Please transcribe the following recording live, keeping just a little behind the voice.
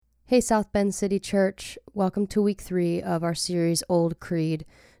Hey, South Bend City Church. Welcome to week 3 of our series, Old Creed,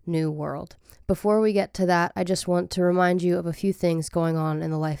 New World. Before we get to that, I just want to remind you of a few things going on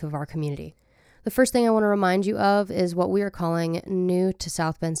in the life of our community. The first thing I want to remind you of is what we are calling New to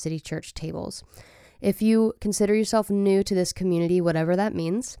South Bend City Church tables. If you consider yourself new to this community, whatever that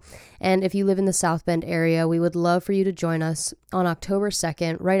means, and if you live in the South Bend area, we would love for you to join us on October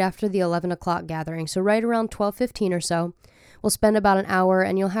 2nd, right after the 11 o'clock gathering. So right around 12:15 or so, we'll spend about an hour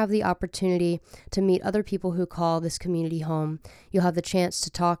and you'll have the opportunity to meet other people who call this community home. You'll have the chance to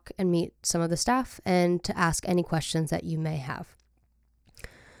talk and meet some of the staff and to ask any questions that you may have.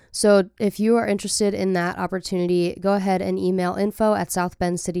 So if you are interested in that opportunity, go ahead and email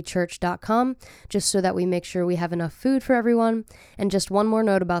info@southbendcitychurch.com just so that we make sure we have enough food for everyone. And just one more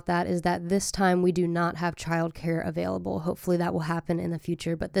note about that is that this time we do not have childcare available. Hopefully that will happen in the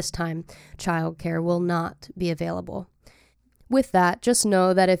future, but this time childcare will not be available. With that, just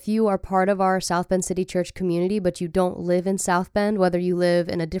know that if you are part of our South Bend City Church community, but you don't live in South Bend, whether you live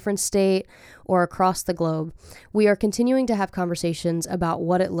in a different state or across the globe, we are continuing to have conversations about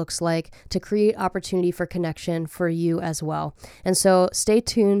what it looks like to create opportunity for connection for you as well. And so stay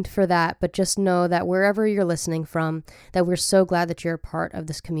tuned for that, but just know that wherever you're listening from, that we're so glad that you're a part of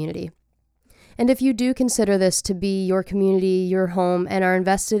this community. And if you do consider this to be your community, your home, and are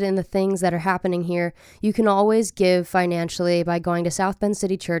invested in the things that are happening here, you can always give financially by going to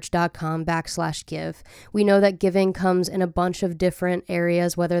southbendcitychurch.com/give. We know that giving comes in a bunch of different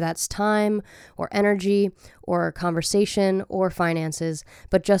areas, whether that's time or energy or conversation or finances,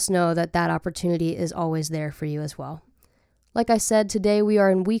 but just know that that opportunity is always there for you as well. Like I said, today we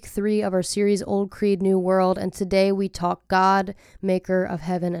are in week 3 of our series, Old Creed, New World, and today we talk God, maker of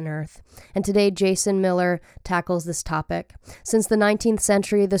heaven and earth. And today Jason Miller tackles this topic. Since the 19th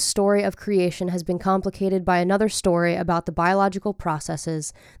century, the story of creation has been complicated by another story about the biological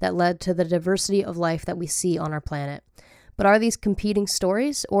processes that led to the diversity of life that we see on our planet. But are these competing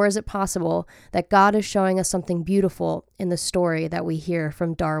stories, or is it possible that God is showing us something beautiful in the story that we hear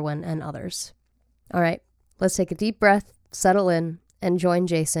from Darwin and others? All right, let's take a deep breath, settle in, and join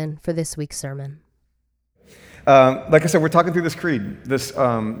Jason for this week's sermon. Like I said, we're talking through this creed, this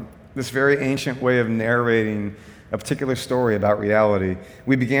very ancient way of narrating a particular story about reality.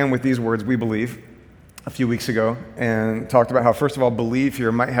 We began with these words, "we believe," a few weeks ago, and talked about how, first of all, belief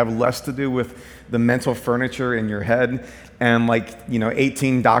here might have less to do with the mental furniture in your head and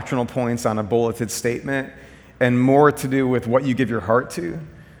 18 doctrinal points on a bulleted statement, and more to do with what you give your heart to.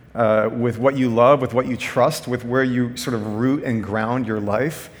 With what you love, with what you trust, with where you sort of root and ground your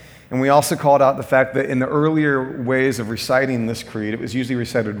life. And we also called out the fact that in the earlier ways of reciting this creed, it was usually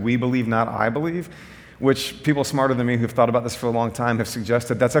recited, "we believe, not I believe," which people smarter than me who've thought about this for a long time have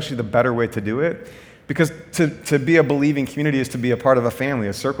suggested that's actually the better way to do it. Because to be a believing community is to be a part of a family,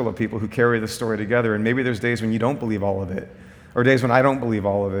 a circle of people who carry the story together. And maybe there's days when you don't believe all of it, or days when I don't believe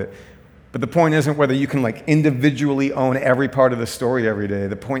all of it. But the point isn't whether you can individually own every part of the story every day.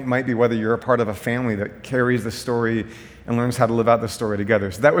 The point might be whether you're a part of a family that carries the story and learns how to live out the story together.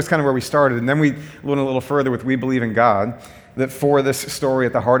 So that was kind of where we started. And then we went a little further with "we believe in God," that for this story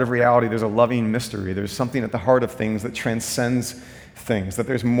at the heart of reality, there's a loving mystery. There's something at the heart of things that transcends things, that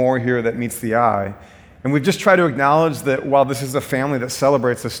there's more here that meets the eye. And we've just tried to acknowledge that while this is a family that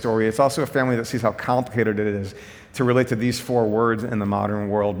celebrates the story, it's also a family that sees how complicated it is to relate to these 4 words in the modern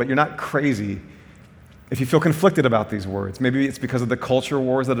world. But you're not crazy if you feel conflicted about these words. Maybe it's because of the culture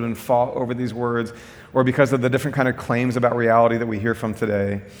wars that have been fought over these words, or because of the different kind of claims about reality that we hear from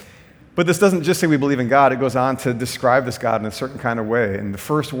today. But this doesn't just say we believe in God, it goes on to describe this God in a certain kind of way. And the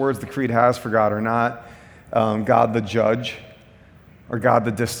first words the creed has for God are not God the judge or God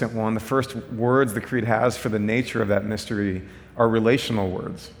the distant one. The first words the creed has for the nature of that mystery are relational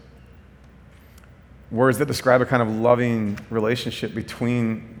words. Words that describe a kind of loving relationship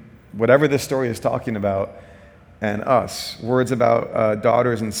between whatever this story is talking about and us. Words about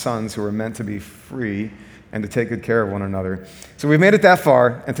daughters and sons who are meant to be free and to take good care of one another. So we've made it that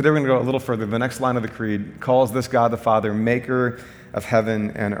far, and today we're going to go a little further. The next line of the creed calls this God the Father, maker of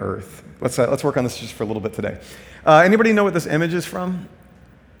heaven and earth. Let's work on this just for a little bit today. Anybody know what this image is from?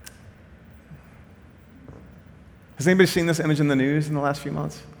 Has anybody seen this image in the news in the last few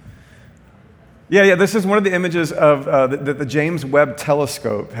months? Yeah, this is one of the images of that the James Webb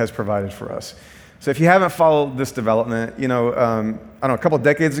Telescope has provided for us. So if you haven't followed this development, a couple of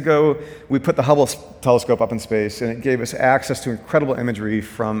decades ago, we put the Hubble telescope up in space, and it gave us access to incredible imagery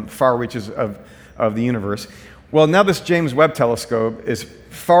from far reaches of the universe. Well, now this James Webb Telescope is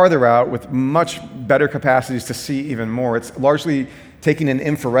farther out with much better capacities to see even more. It's largely taking an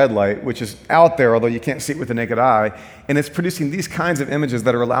infrared light, which is out there, although you can't see it with the naked eye, and it's producing these kinds of images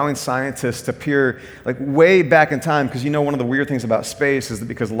that are allowing scientists to peer like way back in time, because one of the weird things about space is that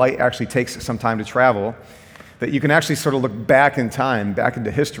because light actually takes some time to travel, that you can actually sort of look back in time, back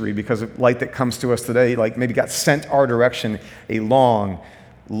into history, because of light that comes to us today, like maybe got sent our direction a long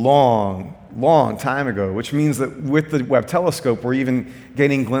time ago, which means that with the Webb telescope, we're even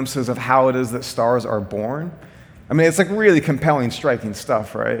getting glimpses of how it is that stars are born. I mean, it's like really compelling, striking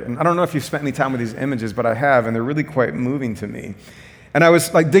stuff, right? And I don't know if you've spent any time with these images, but I have, and they're really quite moving to me. And I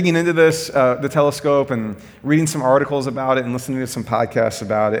was like digging into this, the telescope, and reading some articles about it and listening to some podcasts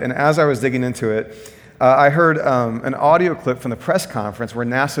about it. And as I was digging into it, I heard an audio clip from the press conference where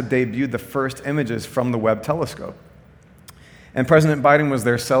NASA debuted the first images from the Webb telescope. And President Biden was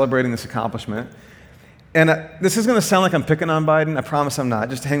there celebrating this accomplishment. And this is going to sound like I'm picking on Biden. I promise I'm not.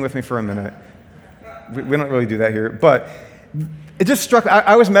 Just hang with me for a minute. We don't really do that here. But it just struck me.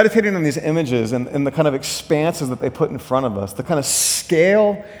 I was meditating on these images and the kind of expanses that they put in front of us, the kind of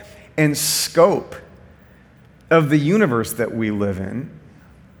scale and scope of the universe that we live in.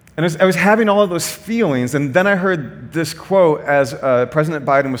 And I was having all of those feelings, and then I heard this quote as President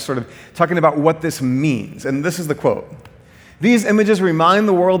Biden was sort of talking about what this means. And this is the quote. "These images remind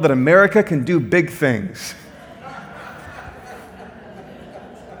the world that America can do big things."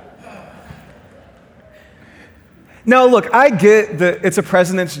 Now, look, I get that it's a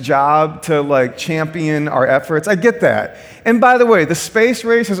president's job to like champion our efforts. I get that. And by the way, the space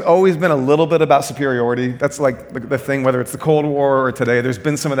race has always been a little bit about superiority. That's like the thing, whether it's the Cold War or today, there's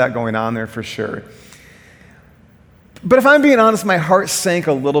been some of that going on there for sure. But if I'm being honest, my heart sank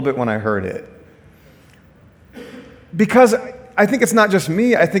a little bit when I heard it. Because I think it's not just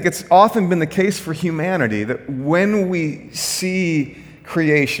me, I think it's often been the case for humanity that when we see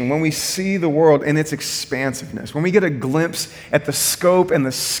creation, when we see the world in its expansiveness, when we get a glimpse at the scope and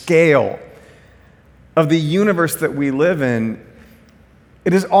the scale of the universe that we live in,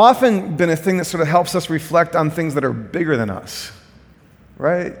 it has often been a thing that sort of helps us reflect on things that are bigger than us,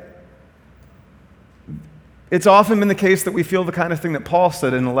 right? It's often been the case that we feel the kind of thing that Paul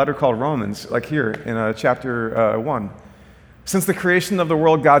said in a letter called Romans, like here in chapter 1. Since the creation of the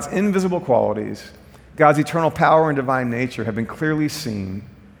world, God's invisible qualities, God's eternal power and divine nature have been clearly seen,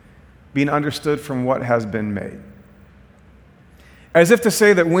 being understood from what has been made. As if to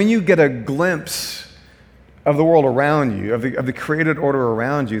say that when you get a glimpse of the world around you, of the created order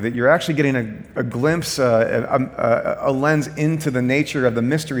around you, that you're actually getting a glimpse, a lens into the nature of the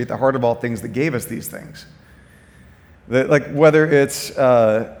mystery at the heart of all things that gave us these things. That, like, whether it's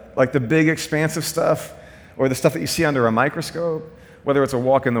like the big expansive stuff or the stuff that you see under a microscope, whether it's a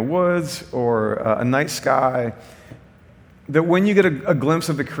walk in the woods or a night sky, that when you get a glimpse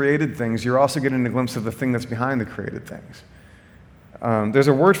of the created things, you're also getting a glimpse of the thing that's behind the created things. There's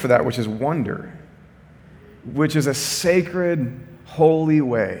a word for that, which is wonder, which is a sacred, holy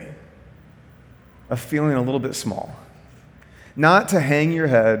way of feeling a little bit small. Not to hang your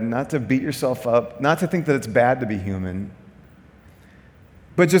head, not to beat yourself up, not to think that it's bad to be human,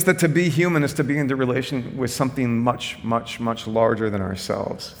 but just that to be human is to be into relation with something much, much, much larger than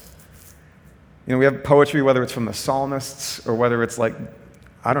ourselves. We have poetry, whether it's from the psalmists or whether it's like,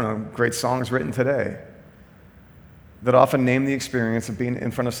 I don't know, great songs written today, that often name the experience of being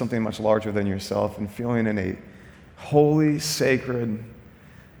in front of something much larger than yourself and feeling in a holy, sacred,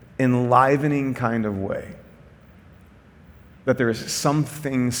 enlivening kind of way. That there is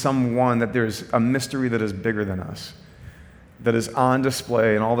something, someone, that there's a mystery that is bigger than us, that is on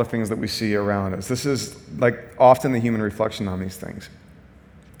display in all the things that we see around us. This is like often the human reflection on these things.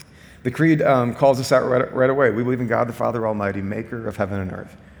 The Creed calls us out right away. We believe in God the Father Almighty, maker of heaven and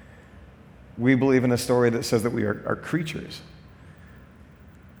earth. We believe in a story that says that we are creatures,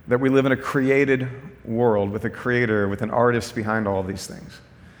 that we live in a created world with a creator, with an artist behind all of these things.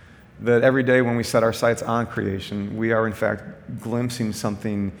 That every day when we set our sights on creation, we are in fact glimpsing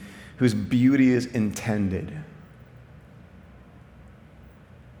something whose beauty is intended.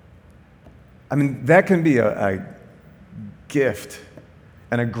 I mean, that can be a gift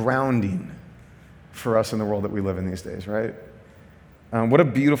and a grounding for us in the world that we live in these days, right? What a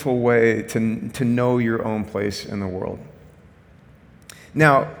beautiful way to know your own place in the world.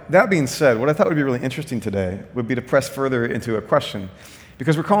 Now, that being said, what I thought would be really interesting today would be to press further into a question,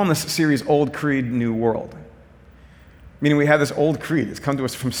 because we're calling this series Old Creed, New World. Meaning we have this old creed. It's come to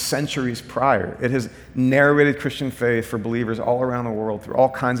us from centuries prior. It has narrated Christian faith for believers all around the world through all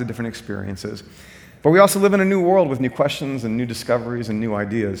kinds of different experiences. But we also live in a new world with new questions and new discoveries and new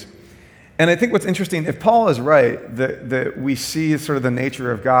ideas. And I think what's interesting, if Paul is right, that we see sort of the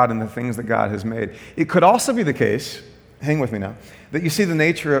nature of God and the things that God has made, it could also be the case, hang with me now, that you see the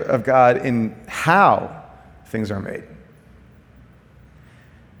nature of God in how things are made.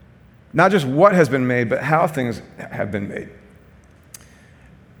 Not just what has been made, but how things have been made.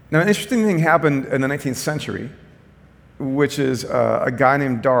 Now, an interesting thing happened in the 19th century, which is a guy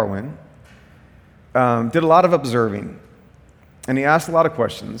named Darwin did a lot of observing, and he asked a lot of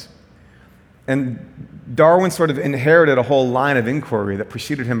questions. And Darwin sort of inherited a whole line of inquiry that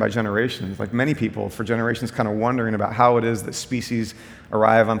preceded him by generations, like many people for generations kind of wondering about how it is that species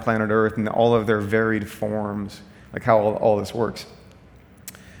arrive on planet Earth and all of their varied forms, like how all this works.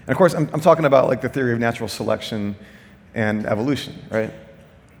 And of course, I'm talking about like the theory of natural selection and evolution, right?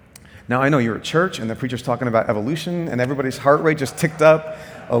 Now, I know you're at church and the preacher's talking about evolution and everybody's heart rate just ticked up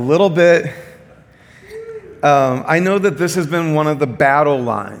a little bit. I know that this has been one of the battle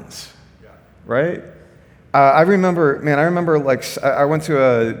lines, right? I remember like I went to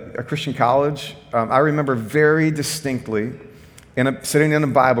a Christian college. I remember very distinctly sitting in a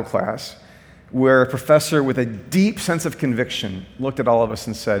Bible class where a professor with a deep sense of conviction looked at all of us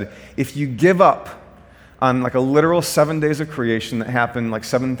and said, if you give up on like a literal 7 days of creation that happened like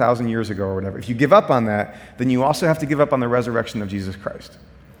 7,000 years ago or whatever, if you give up on that, then you also have to give up on the resurrection of Jesus Christ.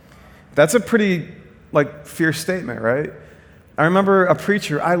 That's a pretty like fierce statement, right? I remember a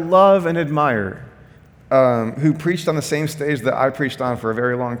preacher I love and admire who preached on the same stage that I preached on for a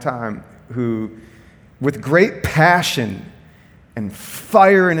very long time, who with great passion and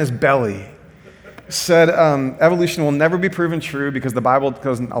fire in his belly said evolution will never be proven true because the Bible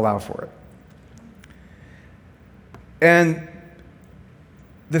doesn't allow for it. And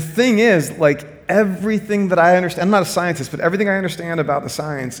the thing is, like, everything that I understand, I'm not a scientist, but everything I understand about the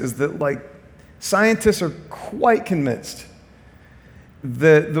science is that, like, scientists are quite convinced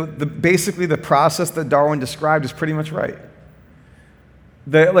that basically the process that Darwin described is pretty much right.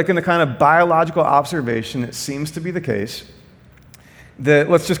 That, like, in the kind of biological observation, it seems to be the case that,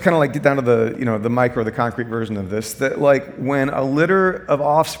 let's just kind of like get down to the micro, the concrete version of this, that like when a litter of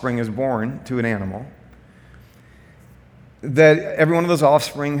offspring is born to an animal, that every one of those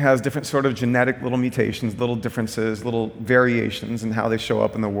offspring has different sort of genetic little mutations, little differences, little variations in how they show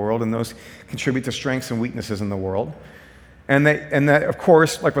up in the world, and those contribute to strengths and weaknesses in the world. And that, of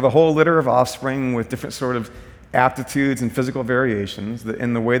course, like with a whole litter of offspring with different sort of aptitudes and physical variations, that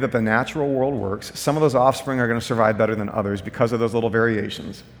in the way that the natural world works, some of those offspring are going to survive better than others because of those little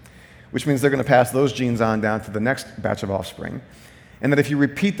variations, which means they're going to pass those genes on down to the next batch of offspring. And that if you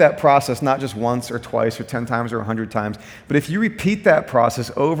repeat that process not just once or twice or 10 times or 100 times, but if you repeat that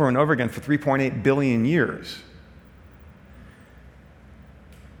process over and over again for 3.8 billion years,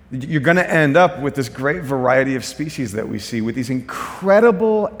 you're going to end up with this great variety of species that we see with these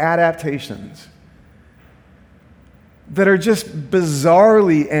incredible adaptations that are just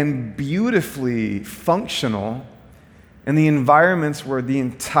bizarrely and beautifully functional in the environments where the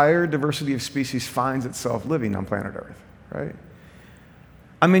entire diversity of species finds itself living on planet Earth, right?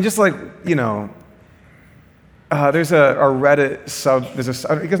 I mean, just like, there's a Reddit sub,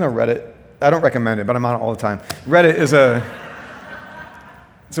 you guys know Reddit? I don't recommend it, but I'm on it all the time. Reddit is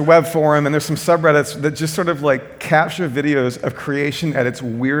it's a web forum, and there's some subreddits that just sort of like capture videos of creation at its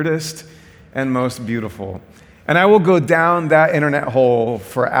weirdest and most beautiful. And I will go down that internet hole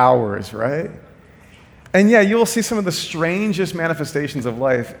for hours, right? And yeah, you will see some of the strangest manifestations of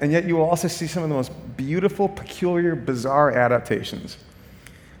life, and yet you will also see some of the most beautiful, peculiar, bizarre adaptations.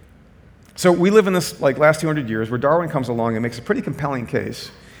 So we live in this like last 200 years where Darwin comes along and makes a pretty compelling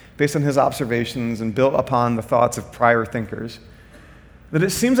case based on his observations and built upon the thoughts of prior thinkers, that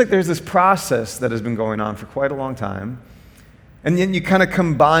it seems like there's this process that has been going on for quite a long time. And then you kind of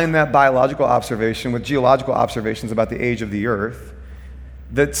combine that biological observation with geological observations about the age of the Earth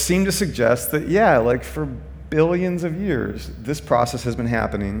that seem to suggest that, yeah, like for billions of years, this process has been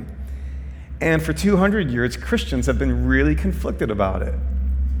happening. And for 200 years, Christians have been really conflicted about it.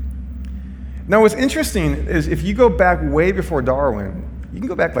 Now, what's interesting is if you go back way before Darwin, you can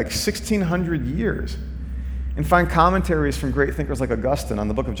go back like 1,600 years and find commentaries from great thinkers like Augustine on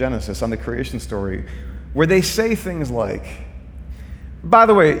the book of Genesis, on the creation story, where they say things like, by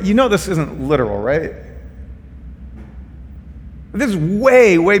the way, you know this isn't literal, right? This is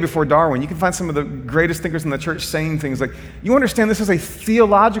way, way before Darwin. You can find some of the greatest thinkers in the church saying things like, you understand this is a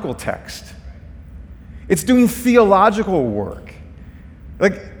theological text. It's doing theological work.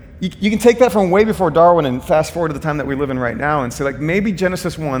 Like, you can take that from way before Darwin and fast forward to the time that we live in right now and say, like, maybe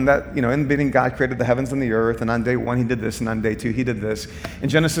Genesis 1, that, in the beginning God created the heavens and the earth, and on day 1 he did this, and on day 2 he did this. In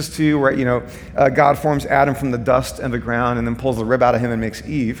Genesis 2, where, God forms Adam from the dust and the ground and then pulls the rib out of him and makes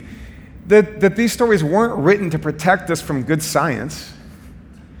Eve, that these stories weren't written to protect us from good science,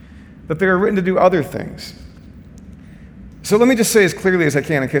 that they were written to do other things. So let me just say as clearly as I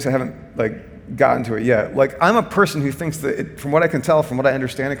can in case I haven't gotten to it yet. I'm a person who thinks that, from what I can tell, from what I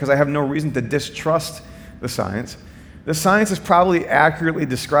understand it, because I have no reason to distrust the science is probably accurately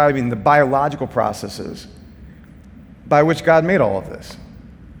describing the biological processes by which God made all of this.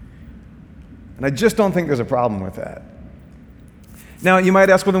 And I just don't think there's a problem with that. Now, you might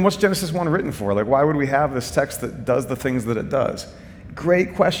ask, well, then what's Genesis 1 written for? Why would we have this text that does the things that it does?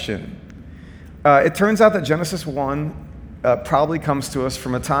 Great question. It turns out that Genesis 1 probably comes to us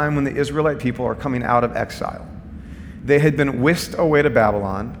from a time when the Israelite people are coming out of exile. They had been whisked away to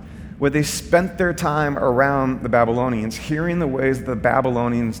Babylon, where they spent their time around the Babylonians, hearing the ways that the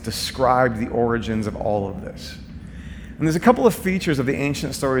Babylonians described the origins of all of this. And there's a couple of features of the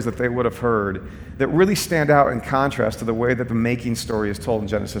ancient stories that they would have heard that really stand out in contrast to the way that the making story is told in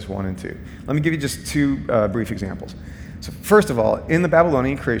Genesis 1 and 2. Let me give you just two brief examples. So first of all, in the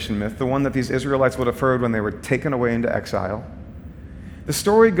Babylonian creation myth, the one that these Israelites would have heard when they were taken away into exile, the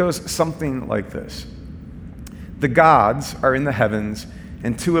story goes something like this. The gods are in the heavens,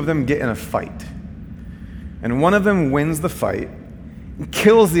 and two of them get in a fight. And one of them wins the fight and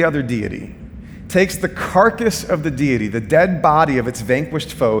kills the other deity, takes the carcass of the deity, the dead body of its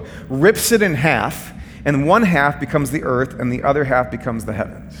vanquished foe, rips it in half, and one half becomes the earth and the other half becomes the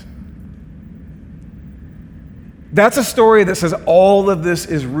heavens. That's a story that says all of this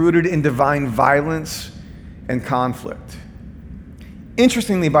is rooted in divine violence and conflict.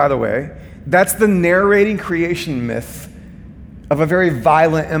 Interestingly, by the way, that's the narrating creation myth of a very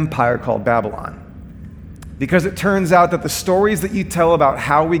violent empire called Babylon. Because it turns out that the stories that you tell about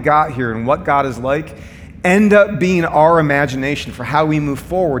how we got here and what God is like end up being our imagination for how we move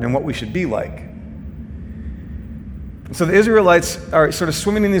forward and what we should be like. So the Israelites are sort of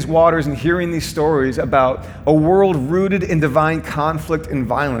swimming in these waters and hearing these stories about a world rooted in divine conflict and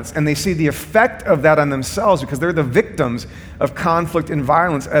violence. And they see the effect of that on themselves because they're the victims of conflict and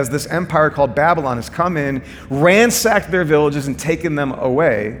violence as this empire called Babylon has come in, ransacked their villages, and taken them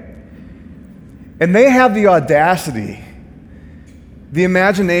away. And they have the audacity, the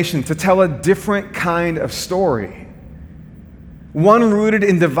imagination to tell a different kind of story. One rooted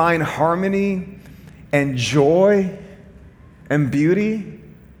in divine harmony and joy and beauty.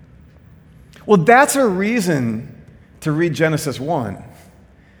 Well, that's a reason to read Genesis 1.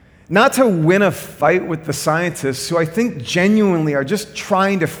 Not to win a fight with the scientists who I think genuinely are just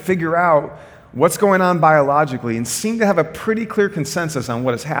trying to figure out what's going on biologically and seem to have a pretty clear consensus on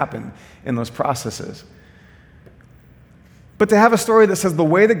what has happened in those processes. But to have a story that says the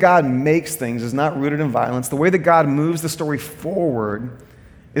way that God makes things is not rooted in violence, the way that God moves the story forward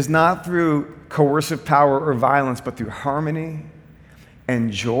is not through coercive power or violence, but through harmony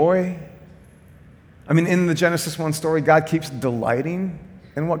and joy. I mean, in the Genesis 1 story, God keeps delighting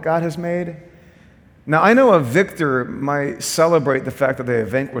in what God has made. Now, I know a victor might celebrate the fact that they have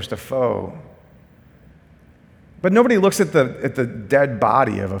vanquished a foe, but nobody looks at the dead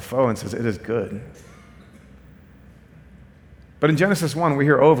body of a foe and says, it is good. But in Genesis 1, we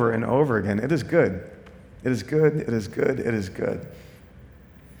hear over and over again, it is good. It is good, it is good, it is good.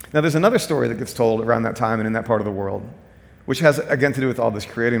 Now, there's another story that gets told around that time and in that part of the world, which has, again, to do with all this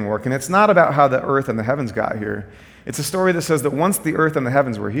creating work. And it's not about how the earth and the heavens got here. It's a story that says that once the earth and the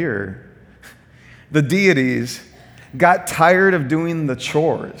heavens were here, the deities got tired of doing the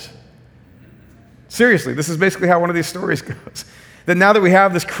chores. Seriously, this is basically how one of these stories goes. That now that we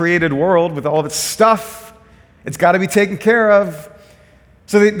have this created world with all of its stuff, it's got to be taken care of.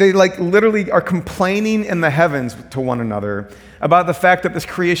 So they literally are complaining in the heavens to one another about the fact that this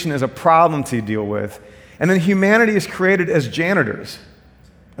creation is a problem to deal with. And then humanity is created as janitors,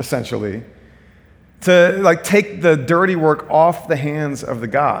 essentially, to take the dirty work off the hands of the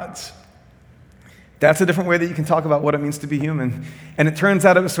gods. That's a different way that you can talk about what it means to be human. And it turns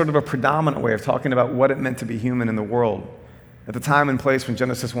out it was sort of a predominant way of talking about what it meant to be human in the world at the time and place when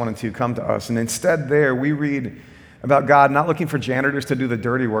Genesis 1 and 2 come to us. And instead there, we read about God not looking for janitors to do the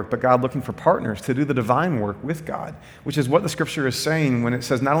dirty work, but God looking for partners to do the divine work with God, which is what the scripture is saying when it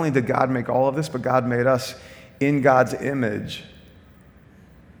says not only did God make all of this, but God made us in God's image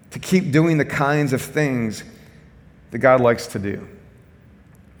to keep doing the kinds of things that God likes to do.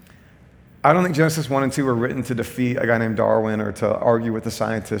 I don't think Genesis 1 and 2 were written to defeat a guy named Darwin or to argue with the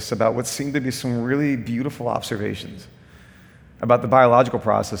scientists about what seemed to be some really beautiful observations about the biological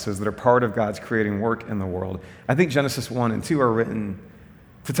processes that are part of God's creating work in the world. I think Genesis 1 and 2 are written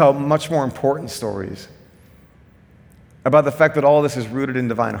to tell much more important stories about the fact that all this is rooted in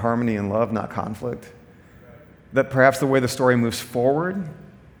divine harmony and love, not conflict. That perhaps the way the story moves forward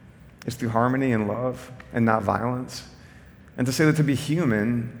is through harmony and love and not violence. And to say that to be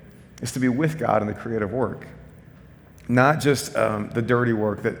human is to be with God in the creative work. Not just the dirty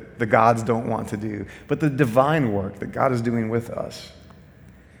work that the gods don't want to do, but the divine work that God is doing with us.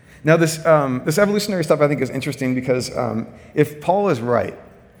 Now, this evolutionary stuff I think is interesting because if Paul is right,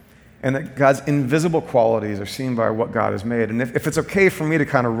 and that God's invisible qualities are seen by what God has made, and if it's okay for me to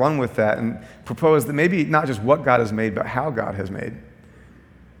kind of run with that and propose that maybe not just what God has made, but how God has made.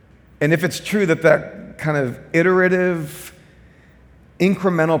 And if it's true that that kind of iterative,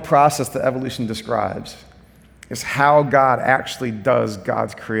 incremental process that evolution describes is how God actually does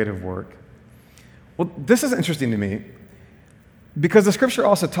God's creative work. Well, this is interesting to me because the scripture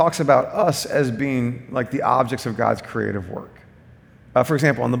also talks about us as being like the objects of God's creative work. For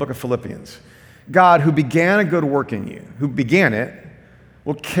example, in the book of Philippians, God, who began a good work in you, who began it,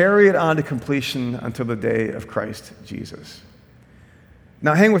 will carry it on to completion until the day of Christ Jesus.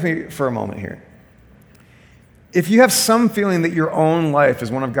 Now, hang with me for a moment here. If you have some feeling that your own life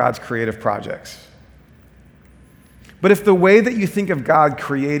is one of God's creative projects, but if the way that you think of God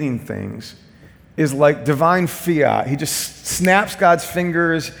creating things is like divine fiat, he just snaps God's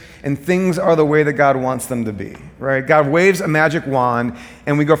fingers and things are the way that God wants them to be, right? God waves a magic wand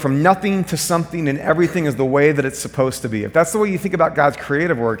and we go from nothing to something and everything is the way that it's supposed to be. If that's the way you think about God's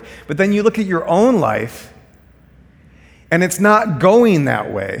creative work, but then you look at your own life and it's not going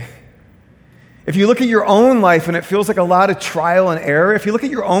that way. If you look at your own life and it feels like a lot of trial and error, if you look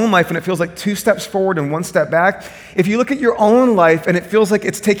at your own life and it feels like 2 steps forward and 1 step back, if you look at your own life and it feels like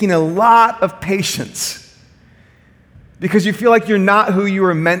it's taking a lot of patience because you feel like you're not who you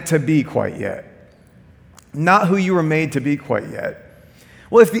were meant to be quite yet, not who you were made to be quite yet.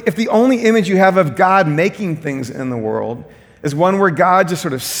 Well, if the only image you have of God making things in the world is one where God just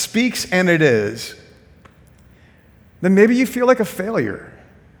sort of speaks and it is, then maybe you feel like a failure.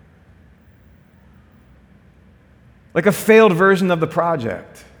 Like a failed version of the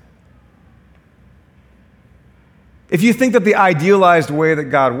project. If you think that the idealized way that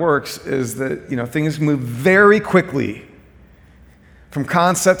God works is that, things move very quickly from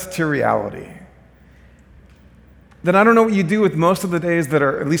concept to reality, then I don't know what you do with most of the days that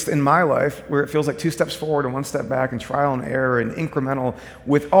are, at least in my life, where it feels like 2 steps forward and 1 step back and trial and error and incremental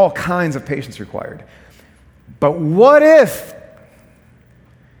with all kinds of patience required. But what if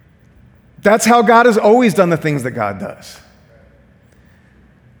that's how God has always done the things that God does?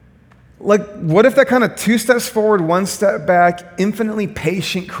 Like, what if that kind of 2 steps forward, 1 step back, infinitely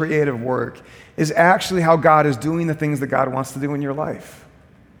patient, creative work is actually how God is doing the things that God wants to do in your life?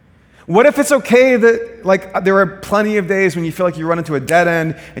 What if it's okay that, there are plenty of days when you feel like you run into a dead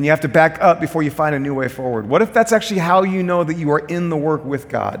end and you have to back up before you find a new way forward? What if that's actually how you know that you are in the work with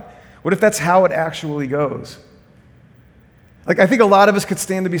God? What if that's how it actually goes? I think a lot of us could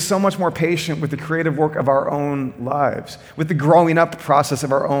stand to be so much more patient with the creative work of our own lives, with the growing up process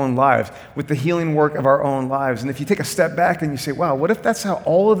of our own lives, with the healing work of our own lives. And if you take a step back and you say, wow, what if that's how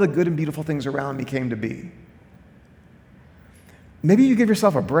all of the good and beautiful things around me came to be? Maybe you give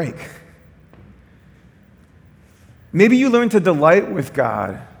yourself a break. Maybe you learn to delight with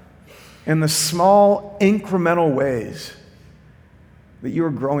God in the small, incremental ways that you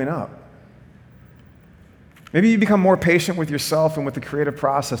are growing up. Maybe you become more patient with yourself and with the creative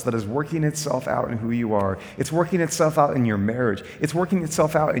process that is working itself out in who you are. It's working itself out in your marriage. It's working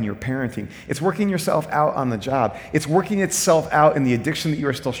itself out in your parenting. It's working yourself out on the job. It's working itself out in the addiction that you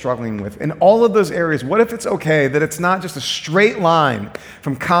are still struggling with. In all of those areas, what if it's okay that it's not just a straight line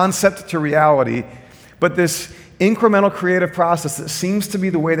from concept to reality, but this incremental creative process that seems to be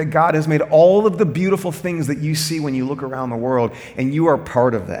the way that God has made all of the beautiful things that you see when you look around the world, and you are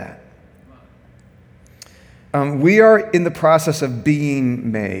part of that. We are in the process of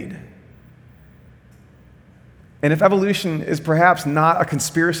being made. And if evolution is perhaps not a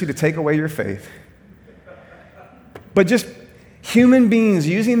conspiracy to take away your faith, but just human beings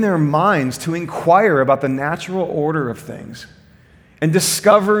using their minds to inquire about the natural order of things and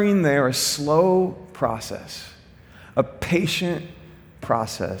discovering they're a slow process, a patient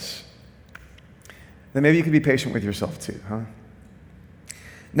process, then maybe you could be patient with yourself too, huh?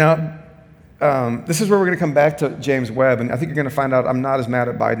 Now, this is where we're going to come back to James Webb, and I think you're going to find out I'm not as mad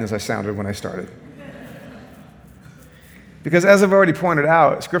at Biden as I sounded when I started. Because as I've already pointed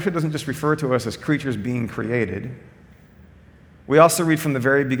out, Scripture doesn't just refer to us as creatures being created. We also read from the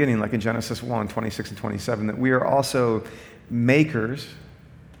very beginning, like in Genesis 1, 26 and 27, that we are also makers,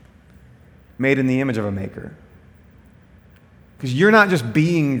 made in the image of a maker. Because you're not just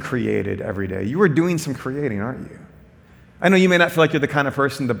being created every day. You are doing some creating, aren't you? I know you may not feel like you're the kind of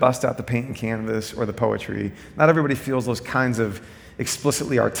person to bust out the paint and canvas or the poetry. Not everybody feels those kinds of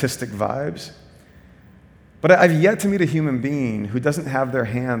explicitly artistic vibes. But I've yet to meet a human being who doesn't have their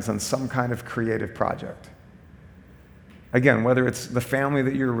hands on some kind of creative project. Again, whether it's the family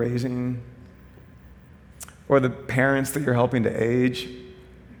that you're raising or the parents that you're helping to age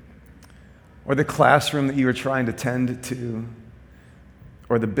or the classroom that you are trying to tend to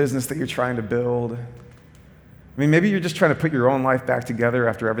or the business that you're trying to build. I mean, maybe you're just trying to put your own life back together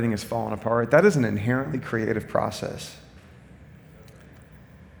after everything has fallen apart. That is an inherently creative process.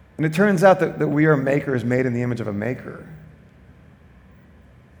 And it turns out that we are makers made in the image of a maker.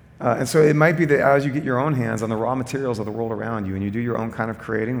 And so it might be that as you get your own hands on the raw materials of the world around you and you do your own kind of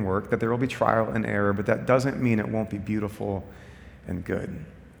creating work, that there will be trial and error, but that doesn't mean it won't be beautiful and good.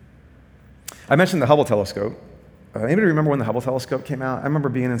 I mentioned the Hubble telescope. Anybody remember when the Hubble telescope came out? I remember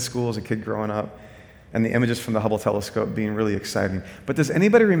being in school as a kid growing up and the images from the Hubble telescope being really exciting. But does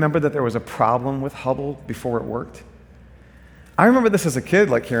anybody remember that there was a problem with Hubble before it worked? I remember this as a kid,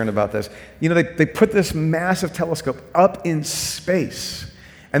 like hearing about this. You know, they put this massive telescope up in space.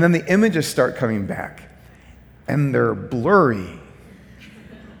 And then the images start coming back, and they're blurry.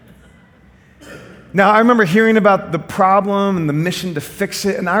 Now, I remember hearing about the problem and the mission to fix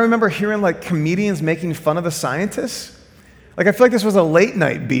it, and I remember hearing like comedians making fun of the scientists. Like, I feel like this was a late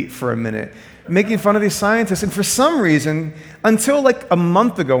night beat for a minute, making fun of these scientists. And for some reason, until like a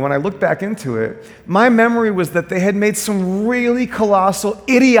month ago when I looked back into it, my memory was that they had made some really colossal,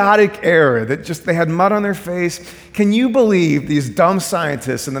 idiotic error, that just they had mud on their face. Can you believe these dumb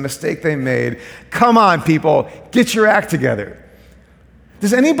scientists and the mistake they made? Come on, people, get your act together.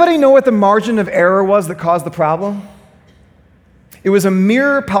 Does anybody know what the margin of error was that caused the problem? It was a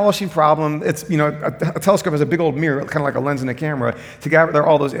mirror polishing problem. It's, you know, a telescope has a big old mirror, kind of like a lens in a camera, to gather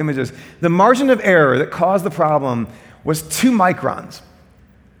all those images. The margin of error that caused the problem was 2 microns.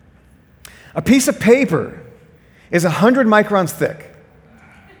 A piece of paper is 100 microns thick.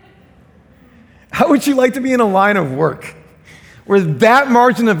 How would you like to be in a line of work where that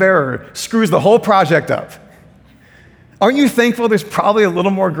margin of error screws the whole project up? Aren't you thankful there's probably a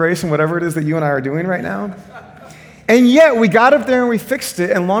little more grace in whatever it is that you and I are doing right now? And yet, we got up there and we fixed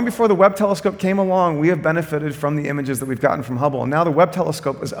it, and long before the Webb telescope came along, we have benefited from the images that we've gotten from Hubble. And now the Webb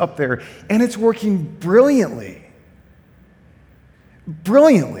telescope is up there, and it's working brilliantly.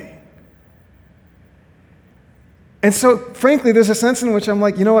 Brilliantly. And so, frankly, there's a sense in which I'm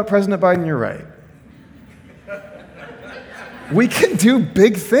like, you know what, President Biden, you're right. We can do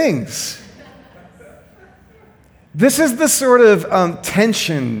big things. This is the sort of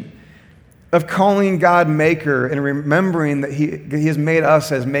tension of calling God maker and remembering that he has made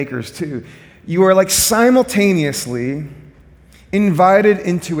us as makers too. You are like simultaneously invited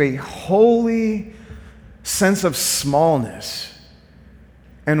into a holy sense of smallness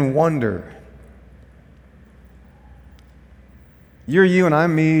and wonder. You're you and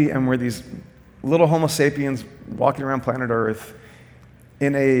I'm me, and we're these little Homo sapiens walking around planet Earth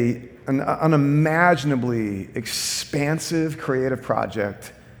in an unimaginably expansive creative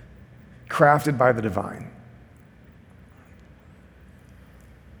project crafted by the divine.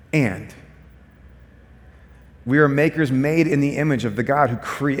 And we are makers made in the image of the God who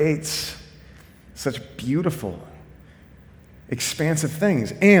creates such beautiful, expansive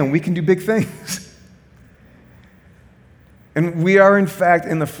things. And we can do big things. And we are, in fact,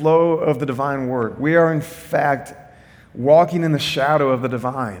 in the flow of the divine work. We are, in fact, walking in the shadow of the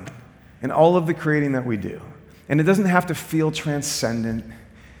divine in all of the creating that we do. And it doesn't have to feel transcendent.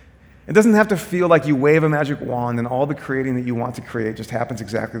 It doesn't have to feel like you wave a magic wand and all the creating that you want to create just happens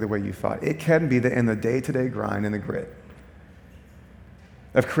exactly the way you thought. It can be that in the day-to-day grind and the grit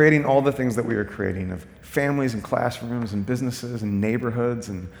of creating all the things that we are creating, of families and classrooms and businesses and neighborhoods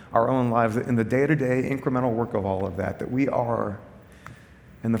and our own lives, in the day-to-day incremental work of all of that, that we are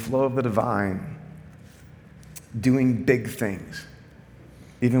in the flow of the divine doing big things,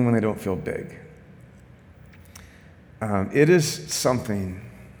 even when they don't feel big. It is something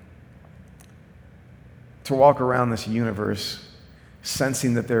to walk around this universe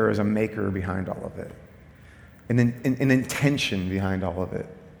sensing that there is a maker behind all of it, an intention behind all of it.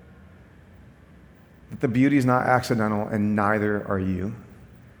 That the beauty is not accidental, and neither are you.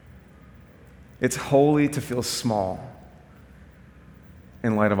 It's holy to feel small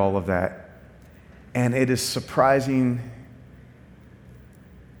in light of all of that. And it is surprising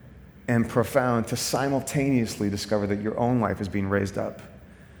and profound to simultaneously discover that your own life is being raised up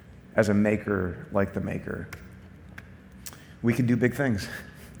as a maker like the maker. We can do big things.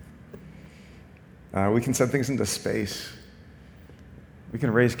 We can send things into space. We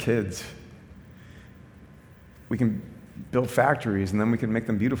can raise kids. We can build factories, and then we can make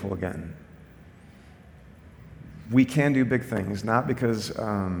them beautiful again. We can do big things, not because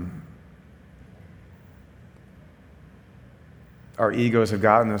our egos have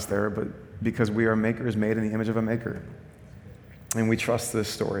gotten us there, but because we are makers made in the image of a maker. and we trust this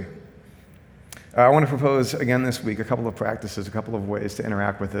story. I want to propose again this week a couple of practices, a couple of ways to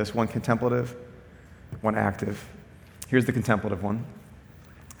interact with this. One contemplative, one active. Here's the contemplative one.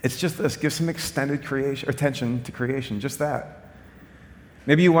 It's just this: give some extended attention to creation, just that.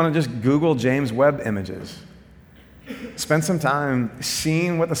 Maybe you want to just Google James Webb images. Spend some time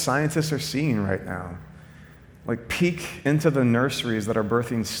seeing what the scientists are seeing right now. Like, peek into the nurseries that are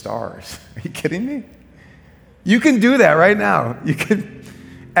birthing stars. Are you kidding me? You can do that right now. You can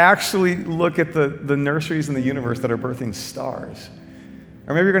actually look at the nurseries in the universe that are birthing stars.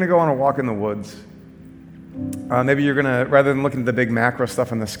 Or maybe you're going to go on a walk in the woods. Maybe you're going to, rather than looking at the big macro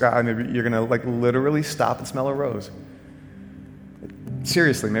stuff in the sky, maybe you're going to like literally stop and smell a rose.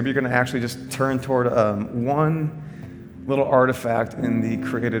 Seriously, maybe you're going to actually just turn toward one little artifact in the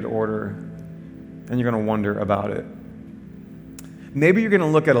created order, and you're going to wonder about it. Maybe you're going to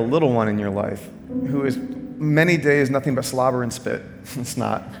look at a little one in your life who is many days nothing but slobber and spit and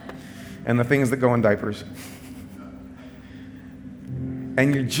snot and the things that go in diapers.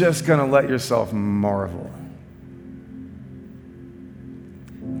 And you're just going to let yourself marvel.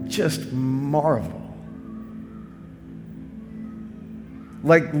 Just marvel.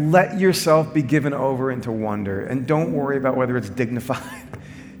 Like, let yourself be given over into wonder, and don't worry about whether it's dignified.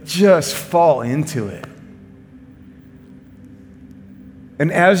 Just fall into it.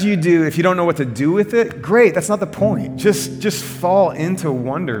 And as you do, if you don't know what to do with it, great, that's not the point. Just fall into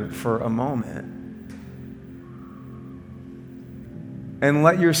wonder for a moment. And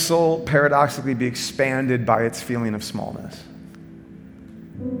let your soul paradoxically be expanded by its feeling of smallness.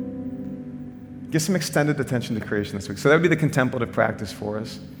 Give some extended attention to creation this week. So that would be the contemplative practice for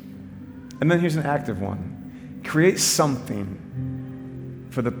us. And then here's an active one. Create something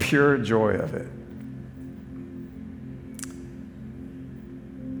for the pure joy of it.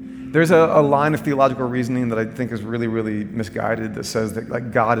 There's a line of theological reasoning that I think is really, really misguided that says that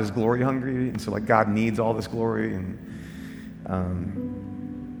like God is glory hungry, and so like God needs all this glory. And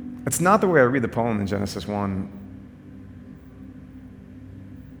it's not the way I read the poem in Genesis 1.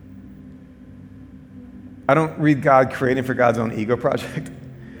 I don't read God creating for God's own ego project.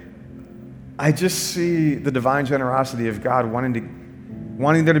 I just see the divine generosity of God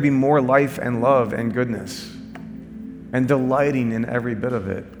wanting there to be more life and love and goodness and delighting in every bit of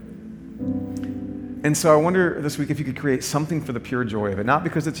it. And so I wonder this week if you could create something for the pure joy of it, not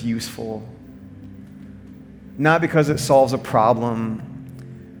because it's useful, not because it solves a problem.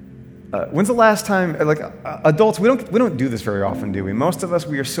 When's the last time, like adults, we don't do this very often, do we? Most of us,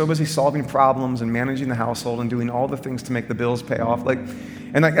 we are so busy solving problems and managing the household and doing all the things to make the bills pay off.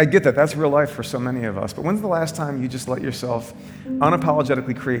 And I get that, that's real life for so many of us. But when's the last time you just let yourself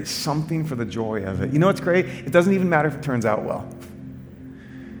unapologetically create something for the joy of it? You know what's great? It doesn't even matter if it turns out well.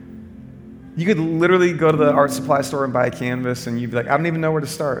 You could literally go to the art supply store and buy a canvas and you'd be like, I don't even know where to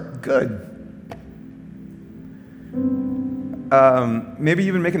start. Good. Maybe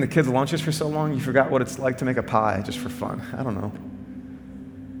you've been making the kids' lunches for so long, you forgot what it's like to make a pie just for fun. I don't know.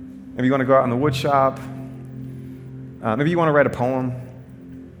 Maybe you want to go out in the wood shop. Maybe you want to write a poem.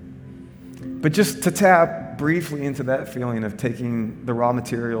 But just to tap briefly into that feeling of taking the raw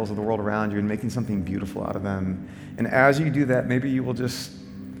materials of the world around you and making something beautiful out of them. And as you do that, maybe you will just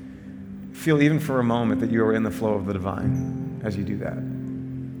feel even for a moment that you are in the flow of the divine as you do that.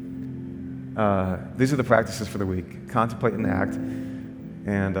 These are the practices for the week. Contemplate and act,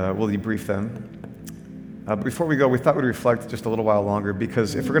 and we'll debrief them. Before we go, we thought we'd reflect just a little while longer,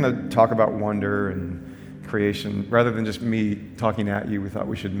 because if we're going to talk about wonder and creation, rather than just me talking at you, we thought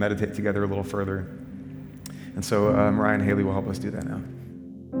we should meditate together a little further. And so Mariah and Haley will help us do that now.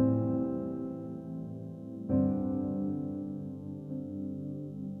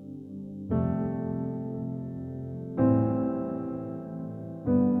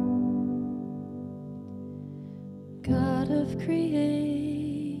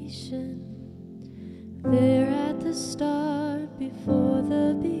 There at the start, before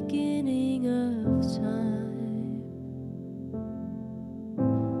the beginning of time,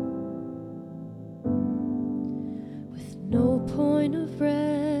 with no point of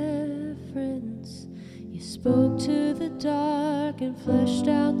reference, you spoke to the dark and fleshed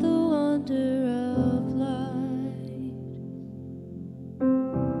out the wonder of light.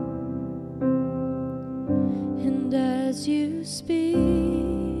 And as you speak,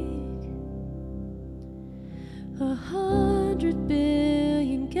 100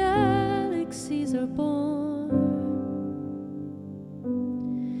 billion galaxies are born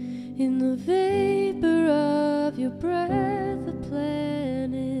in the vapor of your breath. The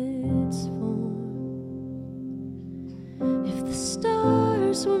planets form. If the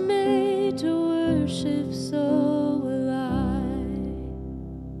stars were made to worship, so will I.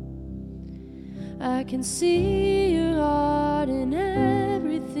 can see your heart in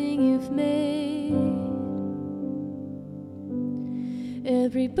everything you've made.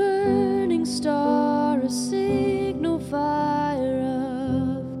 Every burning star, a signal fire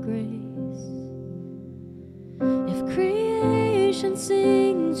of grace. If creation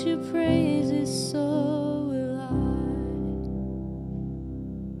sings your praises, so will I.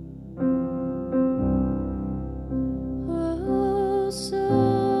 Oh, so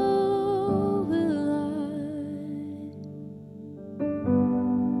will I.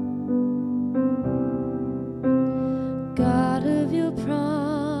 God of your promise,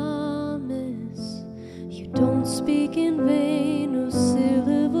 you don't speak in vain, no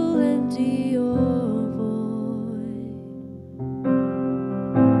syllable empty or void.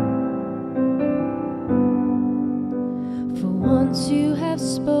 For once you have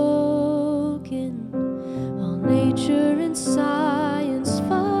spoken, all nature and science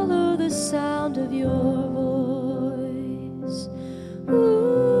follow the sound of your voice.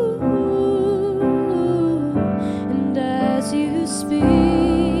 Ooh, and as you speak,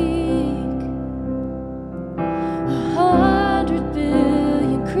 100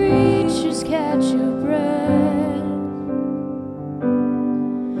 billion creatures catch your breath,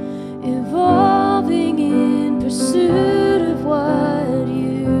 evolving in pursuit of what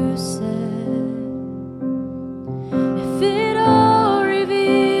you said. If it all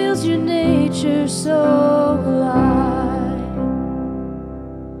reveals your nature, so will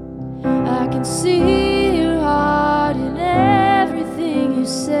I can see your heart in everything you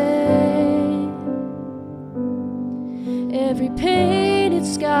say. Every painted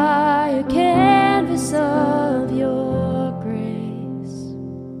sky, a canvas of your grace.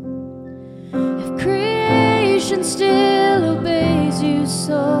 If creation still obeys you,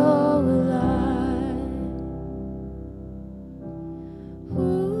 so will I.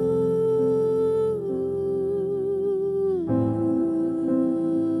 Ooh,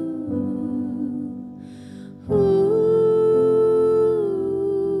 ooh.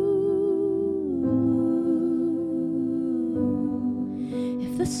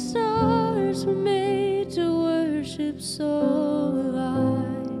 If the stars were made to worship, so will I.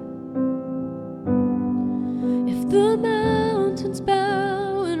 If the mountains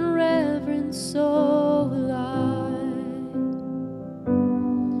bow in reverence, so will I.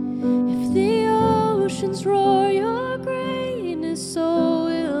 If the oceans roar your greatness, so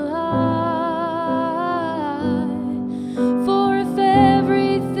will I. For if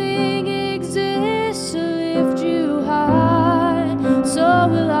everything exists to lift you high, so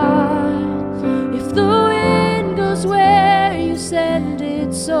will I. If the wind goes where you send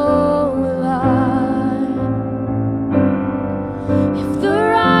it, so will I. If the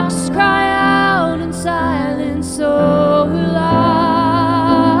rocks cry out in silence, so will I.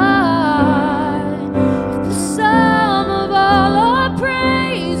 If the sum of all our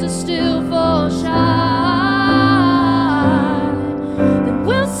praises still fall shy, then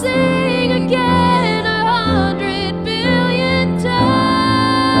we'll sing again 100 billion times.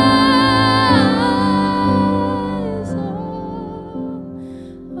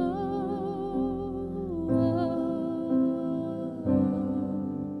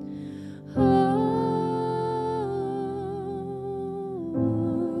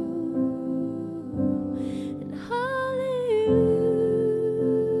 And hallelujah,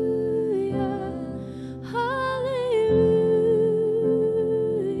 hallelujah,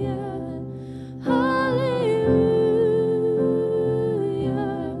 hallelujah,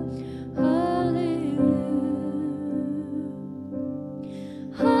 hallelujah.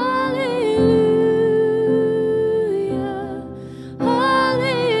 Hallelujah,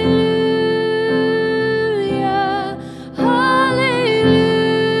 hallelujah, hallelujah,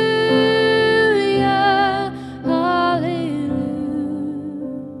 hallelujah.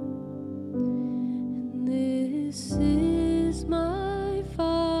 This is my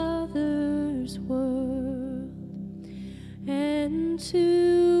Father's world, and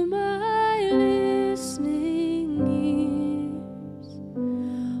to my listening ears,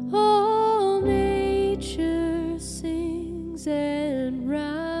 all nature sings, and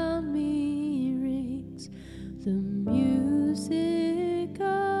round me rings the music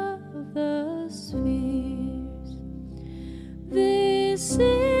of the spheres. This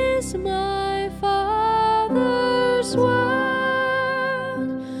is my Father's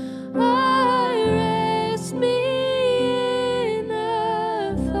world. I rest me in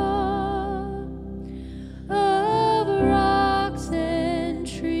the thought of rocks and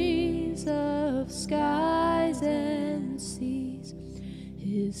trees, of skies and seas.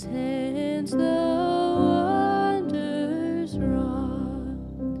 His hands the wonders wrought.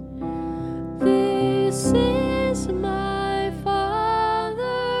 This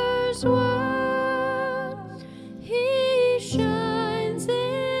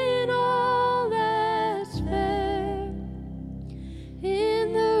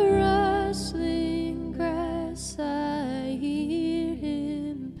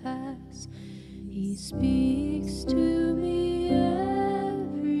speaks to me everywhere.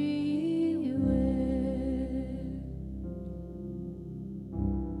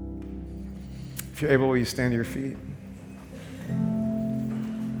 If you're able, will you stand to your feet?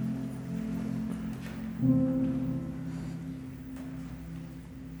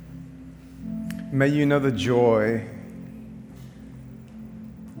 May you know the joy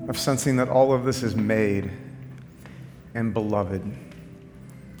of sensing that all of this is made and beloved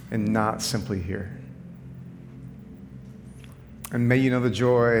and not simply here. And may you know the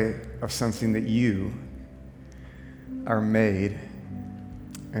joy of sensing that you are made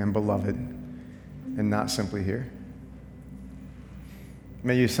and beloved and not simply here.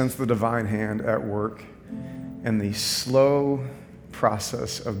 May you sense the divine hand at work in the slow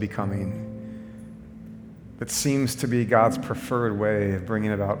process of becoming that seems to be God's preferred way of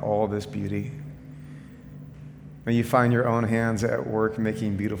bringing about all this beauty. May you find your own hands at work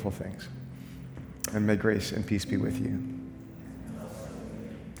making beautiful things. And may grace and peace be with you.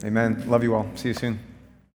 Amen. Love you all. See you soon.